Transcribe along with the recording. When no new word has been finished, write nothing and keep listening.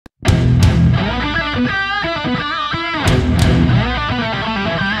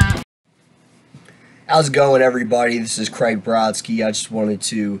How's it going, everybody? This is Craig Brodsky. I just wanted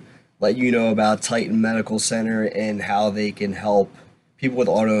to let you know about Titan Medical Center and how they can help people with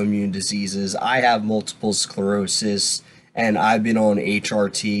autoimmune diseases. I have multiple sclerosis, and I've been on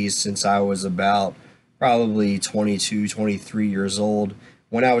HRT since I was about probably 22, 23 years old.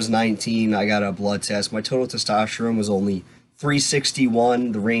 When I was 19, I got a blood test. My total testosterone was only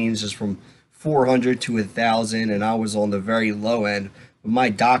 361. The range is from 400 to 1,000, and I was on the very low end. But my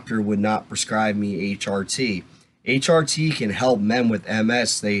doctor would not prescribe me HRT. HRT can help men with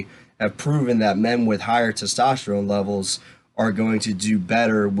MS. They have proven that men with higher testosterone levels are going to do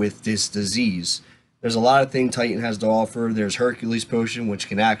better with this disease. There's a lot of things Titan has to offer. There's Hercules Potion, which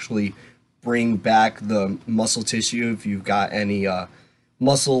can actually bring back the muscle tissue if you've got any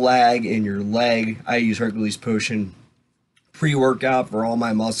muscle lag in your leg. I use Hercules Potion pre-workout for all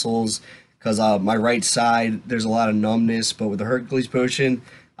my muscles, because my right side, there's a lot of numbness, but with the Hercules Potion,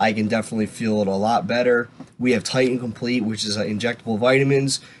 I can definitely feel it a lot better. We have Titan Complete, which is injectable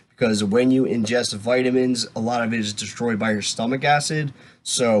vitamins, because when you ingest vitamins, a lot of it is destroyed by your stomach acid.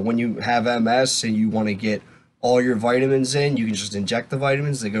 So when you have MS and you want to get all your vitamins in, you can just inject the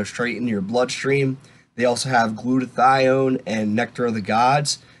vitamins. They go straight into your bloodstream. They also have glutathione and nectar of the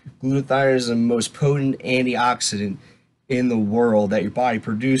gods. Glutathione is the most potent antioxidant in the world that your body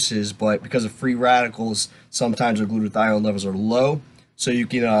produces, but because of free radicals, sometimes our glutathione levels are low. So you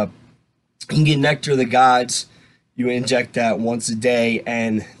can get nectar of the gods. You inject that once a day,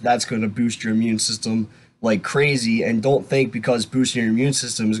 and that's going to boost your immune system like crazy. And don't think because boosting your immune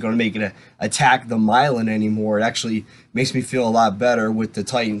system is going to make it attack the myelin anymore. It actually makes me feel a lot better with the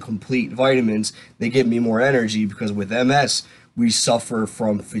Titan Complete vitamins. They give me more energy, because with MS we suffer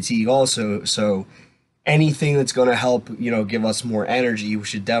from fatigue also. So anything that's going to help, give us more energy, we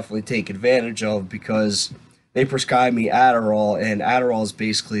should definitely take advantage of, because they prescribe me Adderall, and Adderall is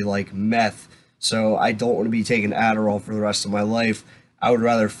basically like meth. So I don't want to be taking Adderall for the rest of my life. I would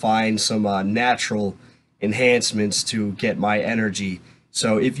rather find some natural enhancements to get my energy.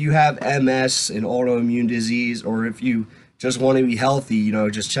 So if you have MS, an autoimmune disease, or if you just want to be healthy,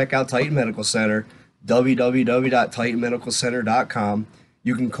 just check out Titan Medical Center, www.titanmedicalcenter.com.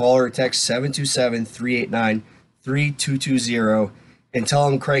 You can call or text 727-389-3220 and tell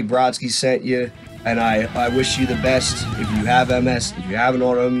them Craig Brodsky sent you. And I wish you the best. If you have MS, if you have an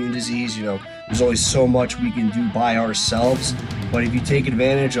autoimmune disease, there's only so much we can do by ourselves. But if you take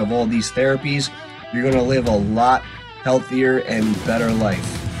advantage of all these therapies, you're going to live a lot healthier and better life.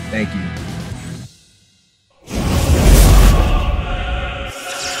 Thank you.